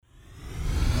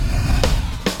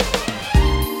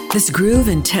This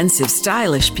groove-intensive,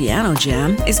 stylish piano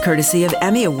jam is courtesy of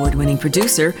Emmy Award-winning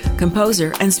producer,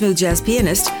 composer, and smooth jazz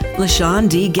pianist LaShawn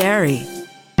D. Gary.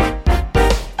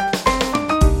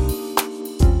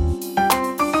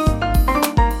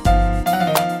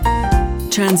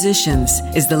 Transitions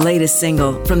is the latest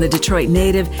single from the Detroit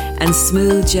native and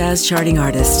smooth jazz charting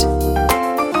artist.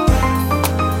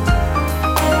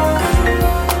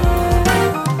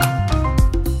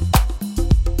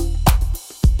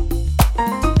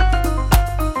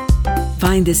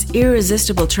 Find this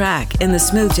irresistible track in the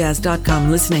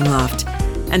smoothjazz.com listening loft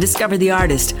and discover the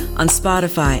artist on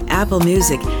Spotify, Apple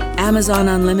Music, Amazon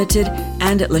Unlimited,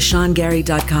 and at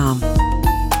LaShawnGary.com.